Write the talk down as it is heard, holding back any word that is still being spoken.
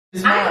I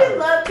can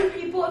love two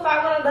people. If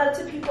I want to love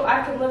two people,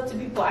 I can love two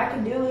people. I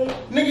can do it.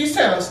 Nigga, you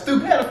sound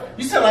stupid.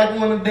 You sound like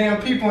one of the damn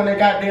people in that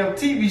goddamn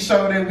TV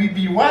show that we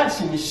be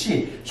watching and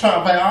shit. Trying to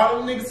invite all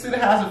them niggas to the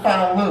house and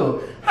find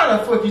love. How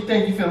the fuck you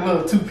think you can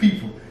love two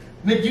people?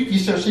 Nigga, you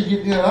get your shit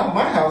get done out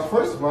my house,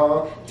 first of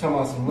all. Talking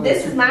about some love.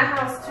 This is my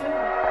house, too.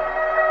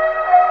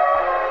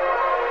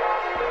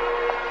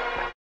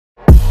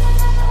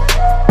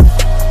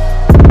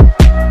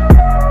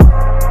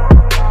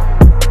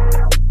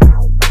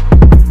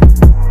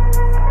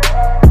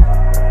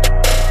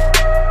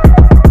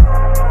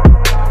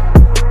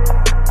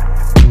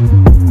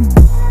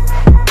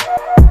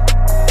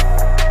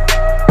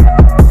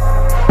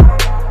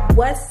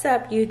 What's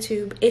up,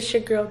 YouTube? It's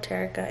your girl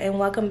Terica, and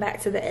welcome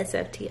back to the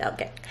SFTL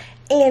gang.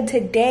 And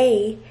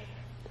today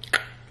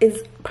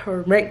is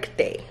prank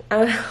day.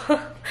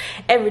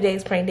 Every day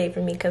is prank day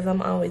for me because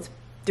I'm always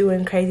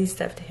doing crazy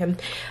stuff to him.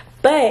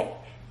 But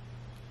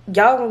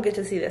y'all gonna get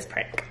to see this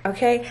prank,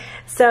 okay?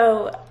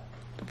 So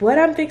what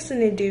I'm fixing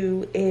to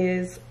do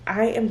is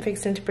I am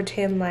fixing to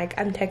pretend like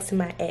I'm texting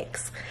my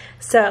ex.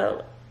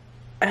 So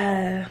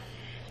I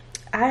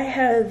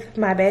have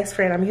my best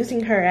friend. I'm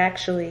using her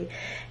actually.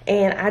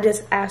 And I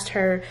just asked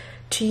her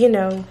to, you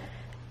know,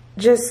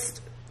 just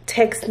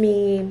text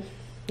me,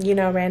 you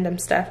know, random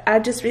stuff. I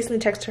just recently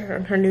texted her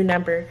on her new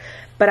number.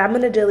 But I'm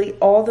going to delete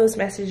all those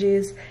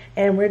messages.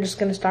 And we're just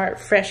going to start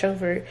fresh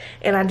over.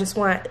 And I just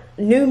want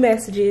new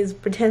messages.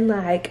 Pretend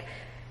like,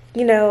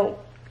 you know,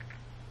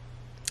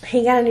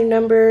 he got a new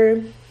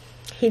number.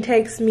 He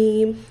texts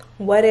me,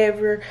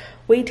 whatever.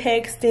 We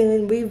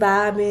texting, we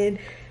vibing.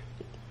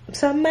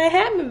 Something might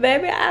happen,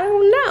 baby. I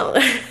don't know.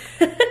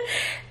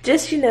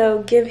 Just, you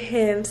know, give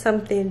him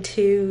something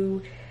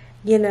to,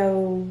 you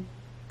know,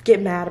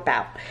 get mad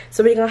about.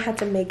 So we're going to have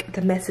to make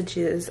the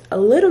messages a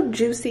little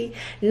juicy.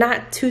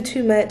 Not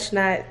too much,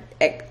 not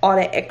all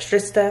that extra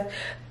stuff.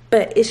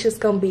 But it's just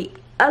going to be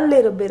a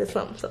little bit of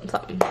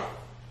something.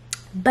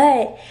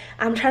 But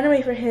I'm trying to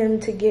wait for him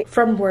to get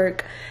from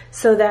work.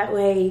 So that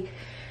way,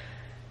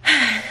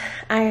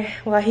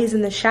 while he's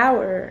in the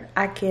shower,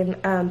 I can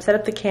set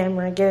up the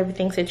camera, get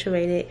everything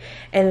situated,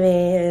 and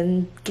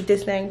then get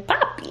this thing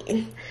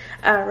popping.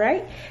 All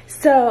right.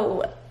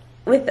 So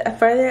with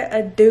further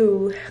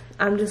ado,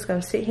 I'm just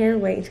gonna sit here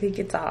and wait until he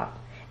gets off,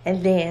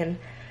 and then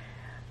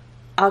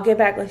I'll get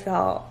back with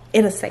y'all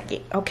in a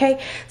second.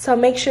 Okay. So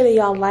make sure that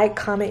y'all like,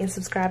 comment, and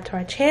subscribe to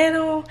our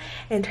channel,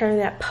 and turn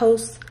that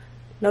post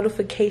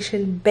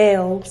notification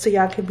bell so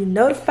y'all can be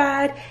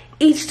notified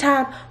each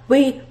time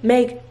we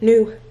make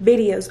new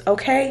videos.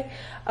 Okay.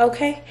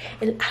 Okay.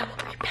 And I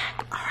will be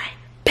back. All right.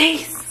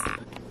 Peace.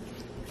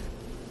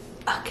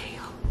 Okay.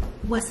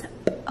 What's up?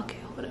 Okay.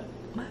 Hold up.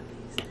 My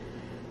face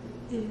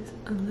is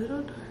a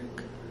little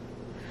dark.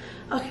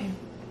 Okay.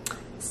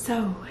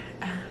 So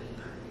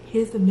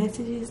here's the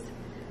messages.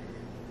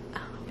 I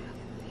don't know if y'all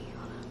can see.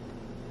 Hold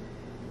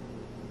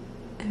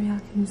up. If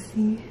y'all can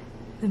see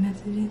the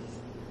messages.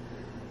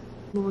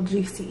 A little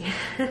juicy.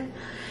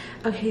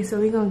 Okay, so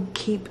we're gonna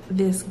keep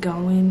this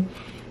going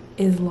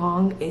as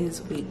long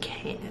as we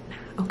can.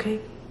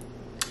 Okay,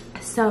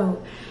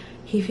 so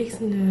he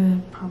fixing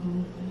the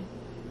problem.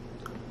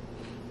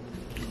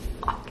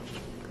 Okay,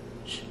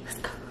 let's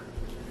go.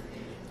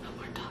 No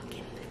more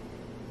talking.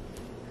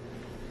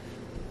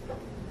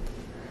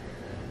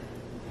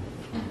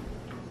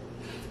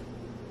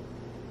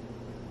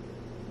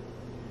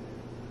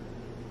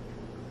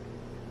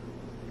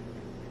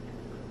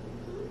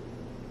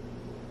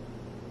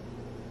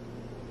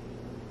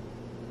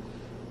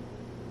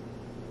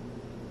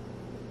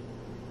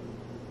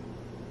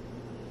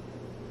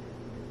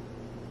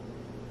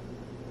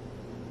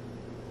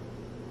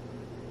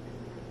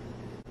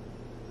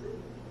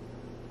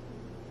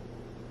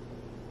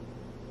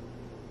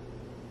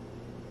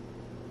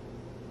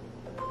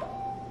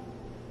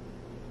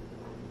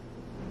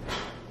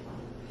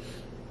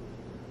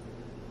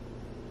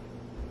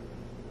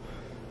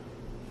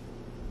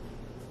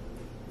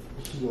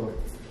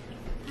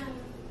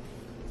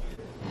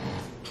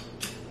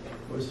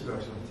 What's you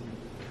watching on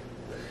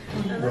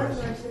TV? I was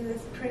watching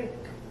this prank.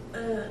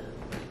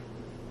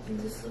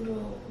 This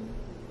little.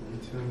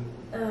 YouTube?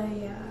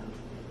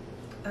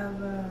 Yeah. Of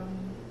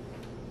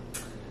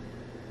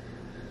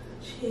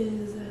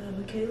she's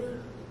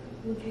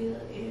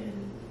Michaela and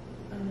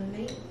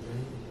Nate.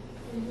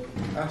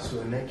 I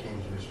swear Nate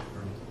came to this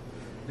first.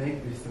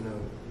 Nate is the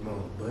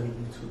most buddy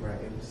YouTuber I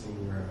ever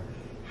seen ride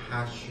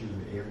hot shoes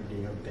every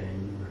damn thing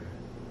you ride.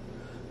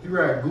 You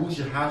ride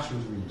Gucci hot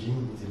shoes with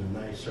jeans and a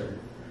nice shirt.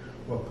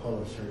 What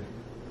polo shirt?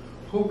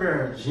 Who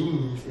wears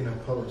jeans in a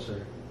polo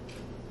shirt?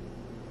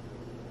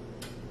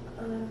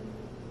 A lot of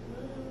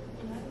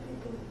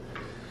people.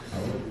 I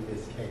want to do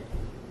this cake.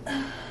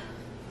 Can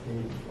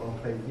you want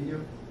to play video?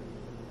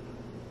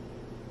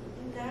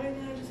 Now I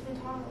just been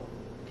talking.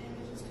 Can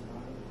I just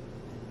talk?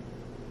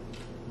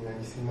 Yeah,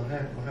 you see my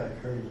hair? My hair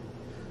curly.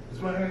 Is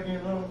my hair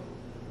getting long?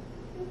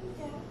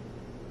 Yeah.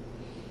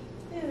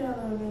 You got a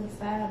little bit of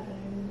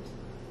sideburns.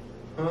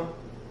 Huh?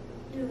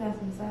 You got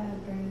some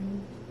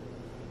sideburns.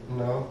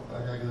 No, I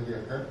gotta go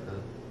get a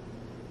haircut.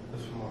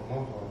 my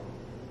fault.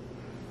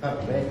 How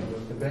the back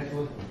look? The back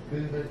look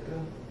good back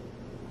there?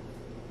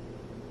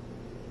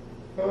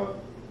 Huh?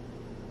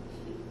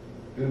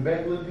 Do the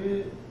back look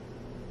good?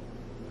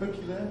 What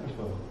you laughing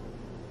for?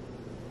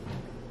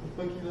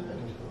 What you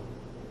laughing for?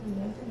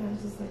 Nothing. I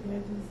was just looking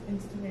at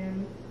this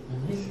Instagram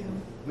video.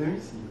 Let me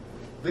see.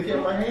 Look at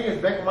my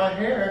hands. Back of my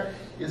hair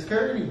is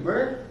curly,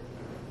 bruh.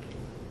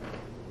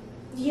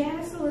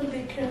 Yeah, it's a little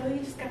bit curly. You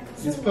just got to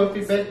put It's puffy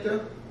back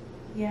there?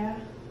 Yeah.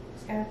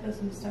 Just gotta put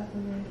some stuff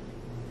in there.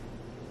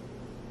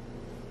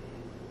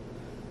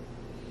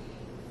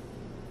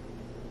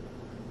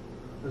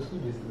 What she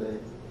just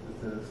legs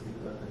instead of sleep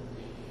like that?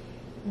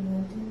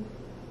 Nothing.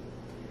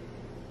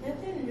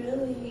 Nothing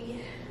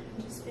really.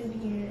 Just been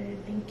here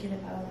thinking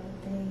about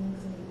things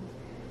and.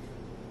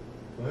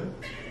 What?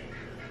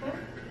 Huh?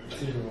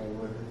 Thinking about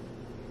what?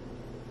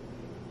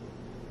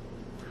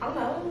 I don't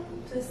know.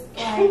 Just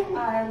like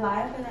our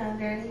life and our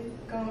journey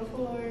going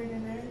forward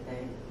and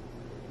everything.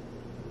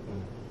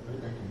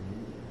 What acting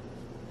weird?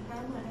 How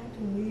am I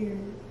acting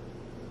weird?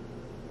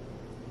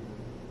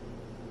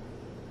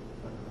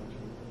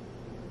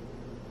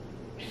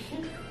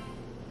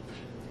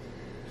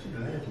 She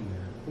laughing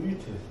now. Who you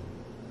texting?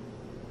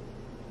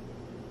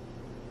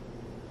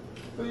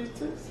 Who you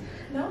texting?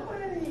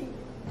 Nobody.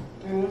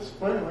 And what's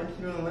funny? Why you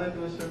don't laugh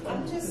with your phone?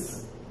 I'm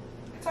just.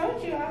 I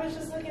told you I was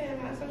just looking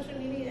at my social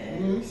media.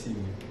 Let me see.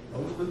 I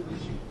was looking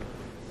at you.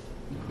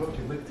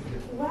 Okay, look together.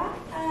 Why?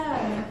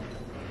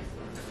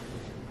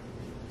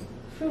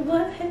 For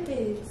what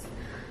happens?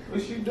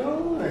 What you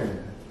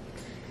doing?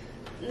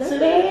 Nothing. Sit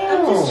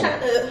down. I'm just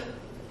trying to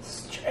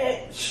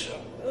stretch.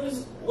 It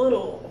was a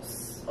little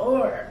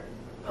sore.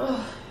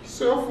 Ugh.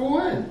 So for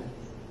what?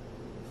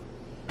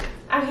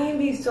 I can't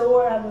be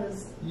sore. I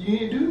was. You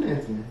ain't do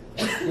nothing.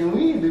 And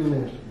we ain't do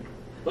nothing.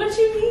 What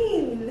you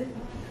mean?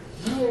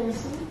 You ain't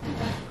see.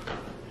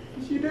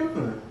 What you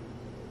doing?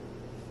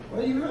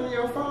 Why you on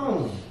your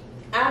phone?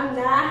 I'm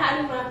not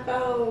hiding my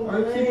phone. Why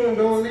you keep on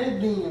doing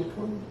that then?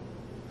 Come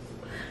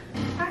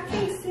I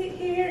can't sit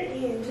here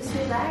and just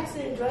relax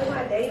and enjoy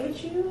my day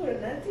with you or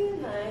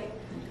nothing. Like,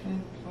 Okay,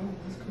 fine.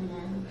 Let's go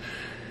on.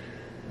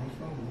 My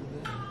phone.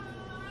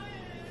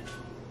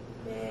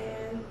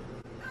 man.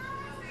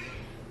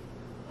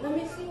 Let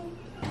me see.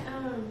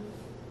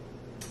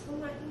 Oh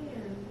my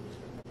hand.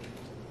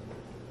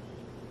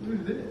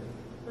 Who's that?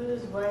 What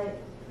is what?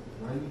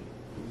 Why you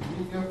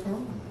need your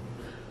phone?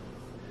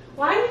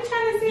 Why are you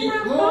trying to see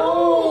my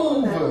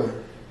Move! phone?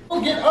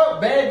 Oh, get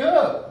up, bag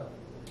up.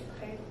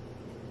 Okay.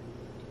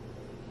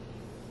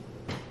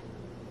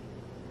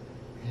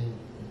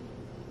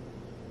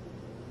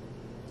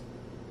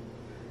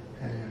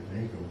 Hey,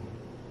 there you go.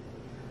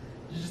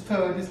 You just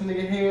told this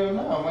nigga hell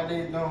no, my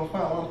nigga don't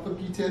phone. Why the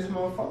fuck you test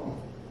my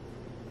phone?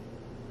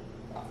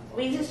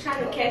 We just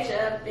trying to catch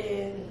up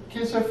and.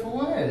 Catch up for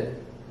what?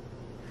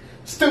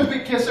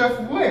 Stupid catch up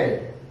for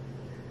what?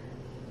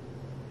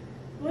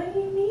 What do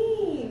you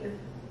mean?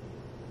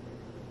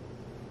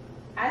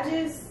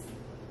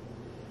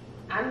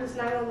 I'm just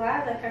not gonna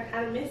lie, like I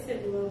kind of miss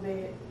it a little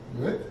bit.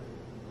 What?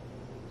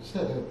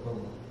 Shut up,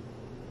 hold on.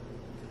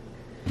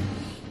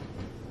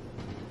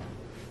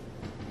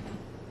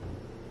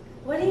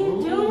 What are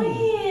you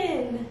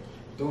doing?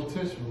 Don't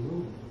touch me,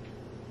 move.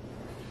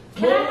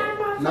 Can I have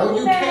my phone No,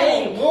 you back?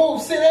 can't.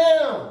 Move, sit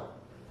down.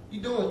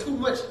 You doing too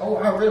much. Oh,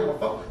 I read my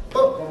phone.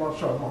 Fuck, I'm gonna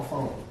try my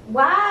phone.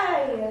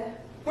 Why?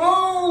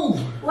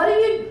 Move. What are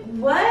you?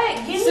 What?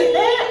 Give me Sit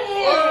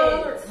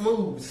it. down.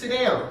 Move, sit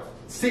down.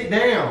 Sit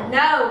down.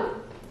 No.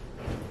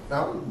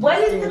 No. What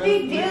is the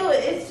big deal?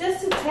 It's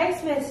just a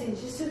text message.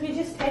 We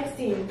just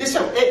texting. It's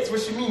your ex.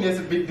 What you mean that's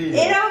a big deal?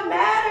 It don't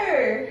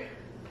matter.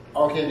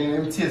 Okay, then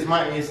let me test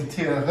my ex and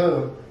tell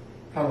her.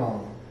 Hold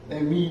on.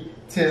 Let me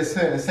test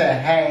her and say,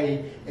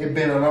 hey, it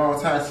been a long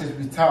time since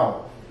we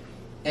talked.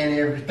 And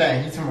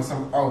everything. He told me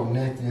something, oh,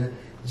 nothing.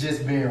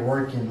 Just been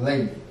working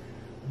late.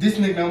 This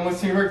nigga don't want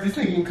to see work. This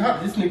nigga can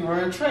cop. This nigga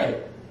run track.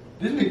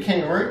 This nigga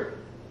can't work.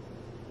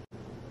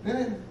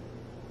 Then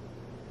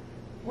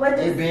What it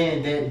does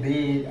been that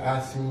big, I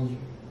seen you.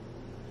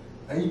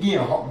 And you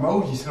getting hot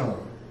emojis, huh?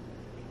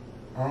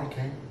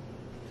 Okay.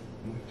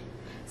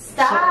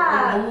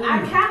 Stop.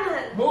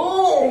 Move.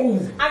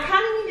 Move. I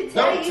kind of need to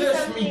tell Don't you touch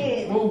something.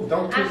 me. Move.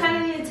 Don't touch I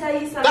kind me. of need to tell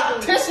you something.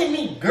 Stop touching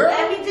me, girl.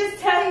 Let me just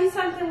tell you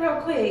something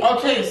real quick.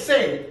 Okay,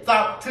 say it.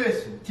 Stop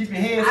touching. Keep your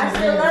hands I in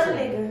still your love hands.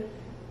 a nigga.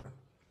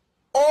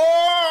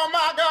 Oh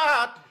my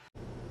God.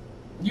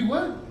 You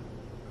what?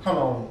 Hold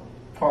on.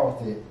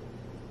 Pause it.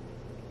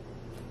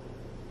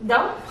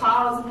 Don't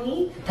pause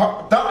me.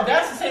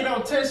 That's to say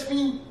don't touch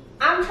me.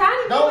 I'm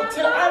trying to Don't get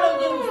touch. my I don't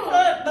give a phone.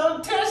 fuck.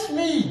 Don't touch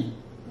me.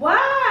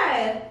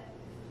 Why?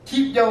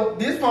 Keep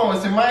this phone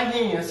is in my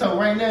hand, so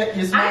right now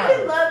it's mine. I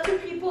can love to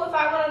people. If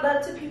I want to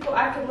love to people,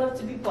 I can love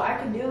to people. I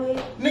can do it.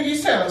 Nigga, you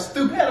sound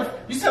stupid.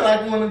 You sound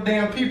like one of the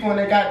damn people in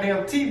that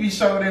goddamn TV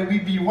show that we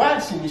be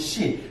watching and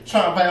shit.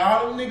 Trying to invite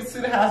all them niggas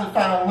to the house and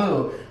find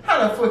love.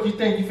 How the fuck you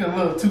think you can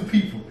love two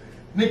people?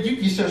 Nigga, you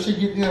get your shit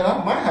get out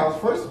of my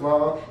house, first of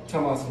all.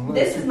 Talking about some love.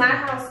 This is my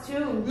house too.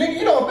 Nigga,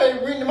 you don't pay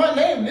rent to my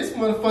name in this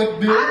motherfucking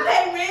bill. I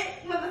pay rent.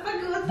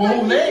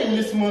 whole name in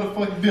this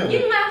motherfucking building.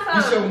 Give me my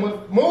phone. This your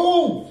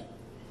move.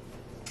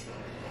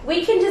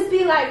 We can just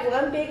be like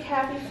one big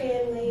happy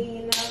family,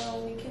 you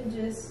know. We can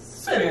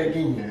just say that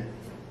again.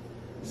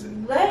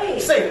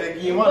 Wait. Say that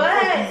again. What?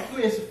 Motherfucker, you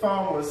flinch your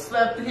phone or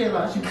slap the hell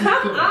out you.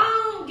 Come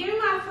on, give me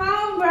my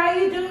phone, bro.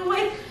 You're doing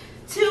way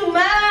too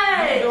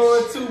much. You're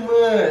doing too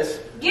much.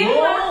 Give me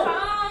my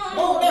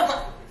phone. Move,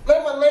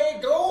 let my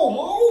leg go.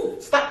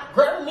 Move. Stop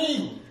grabbing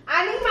me.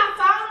 I need my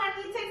phone. I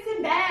need to text it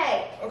back.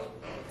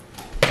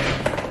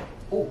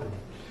 Oh,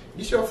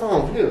 get your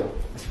phone here.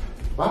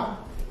 Bye.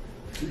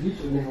 You get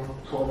your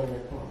nigga calling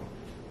that phone.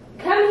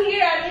 Come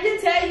here. I need to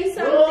tell you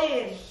something.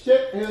 Oh,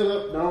 shut the hell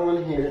up. Don't want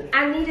to hear it. I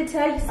need to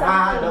tell you something.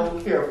 I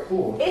don't care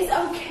for. It's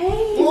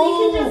okay.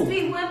 Ooh. We can just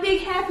be one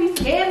big happy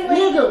family.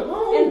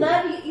 Nigga, and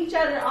love each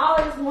other all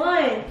as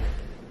one.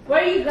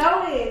 Where are you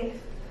going?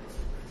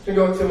 You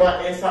go to my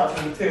aunt's house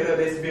and tell her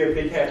this be a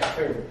big happy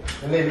family.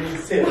 And then you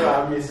sit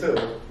around me and stuff.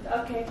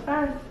 Okay,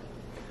 fine.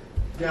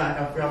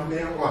 Yeah, I'm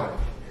damn water.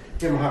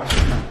 Give me my house.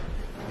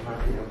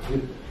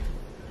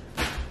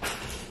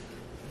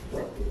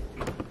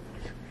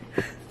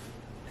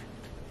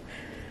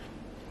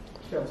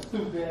 You're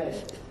stupid ass.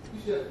 You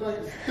should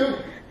fucking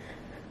stupid.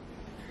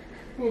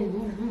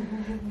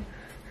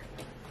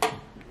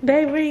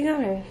 Babe, where you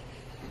going?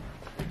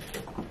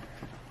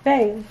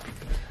 Babe.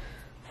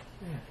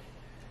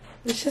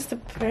 It's just a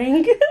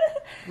prank.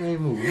 Man,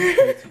 move.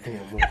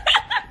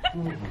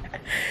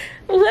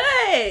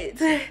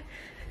 What?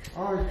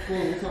 Alright,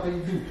 that's all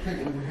you do.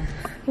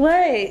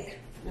 What?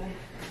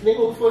 Nigga,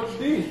 what the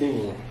fuck you did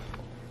then?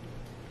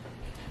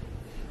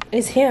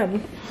 It's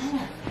him.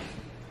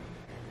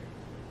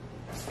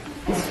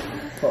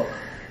 Fuck.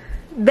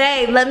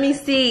 Babe, let me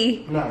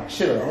see. Nah,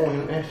 chill. I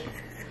want to ask you.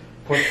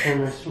 Point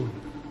camera shoot.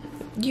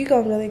 You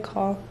gonna really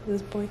call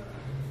this boy?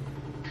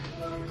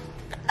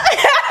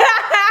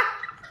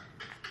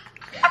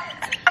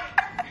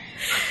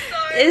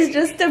 It's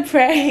just a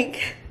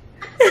prank.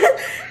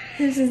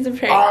 It's just a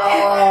prank.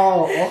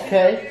 Oh,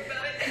 okay.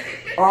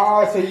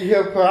 Oh, so you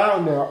helped her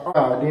out now.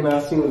 Oh, then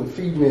I seen the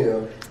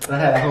female. I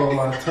had to hold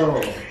my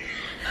tongue.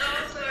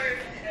 Oh, sorry.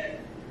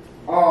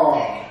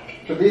 Oh,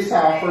 so this is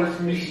how I first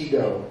meet you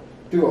though.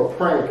 Through a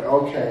prank,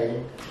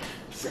 okay.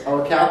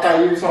 Okay, I thought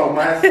you was on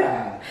my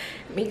side.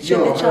 Make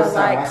sure that y'all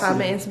like,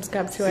 comment, and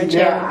subscribe to our channel.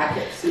 Yeah, I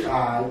can see.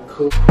 Alright,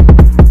 cool.